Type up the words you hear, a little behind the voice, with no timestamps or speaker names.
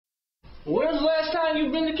When's the last time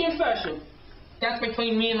you've been to confession? That's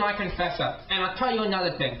between me and my confessor. And I'll tell you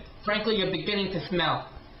another thing. Frankly, you're beginning to smell.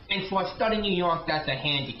 And for a stud in New York, that's a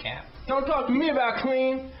handicap. Don't talk to me about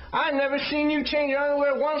clean. I never seen you change your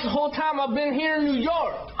underwear once the whole time I've been here in New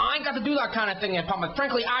York. I ain't got to do that kind of thing in public.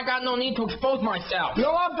 Frankly, I got no need to expose myself.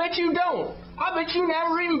 No, I bet you don't. I bet you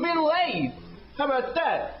never even been laid. How about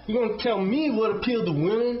that? You gonna tell me what appealed to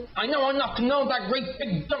women? I know enough to know that great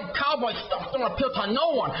big dumb cowboy stuff don't appeal to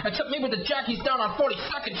no one, except maybe the jackies down on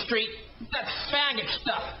 42nd Street. That's faggot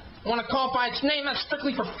stuff. Want to call it by its name? That's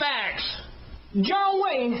strictly for fags. John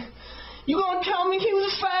Wayne, you gonna tell me he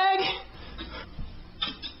was a fag?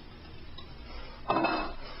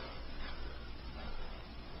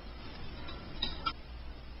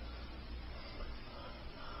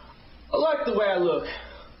 I like the way I look.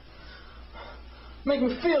 Make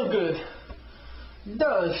me feel good. It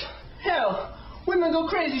does. Hell, women go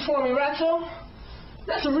crazy for me, Ratso.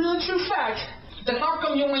 That's a really true fact. Then how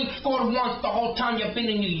come you ain't scored once the whole time you've been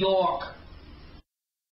in New York?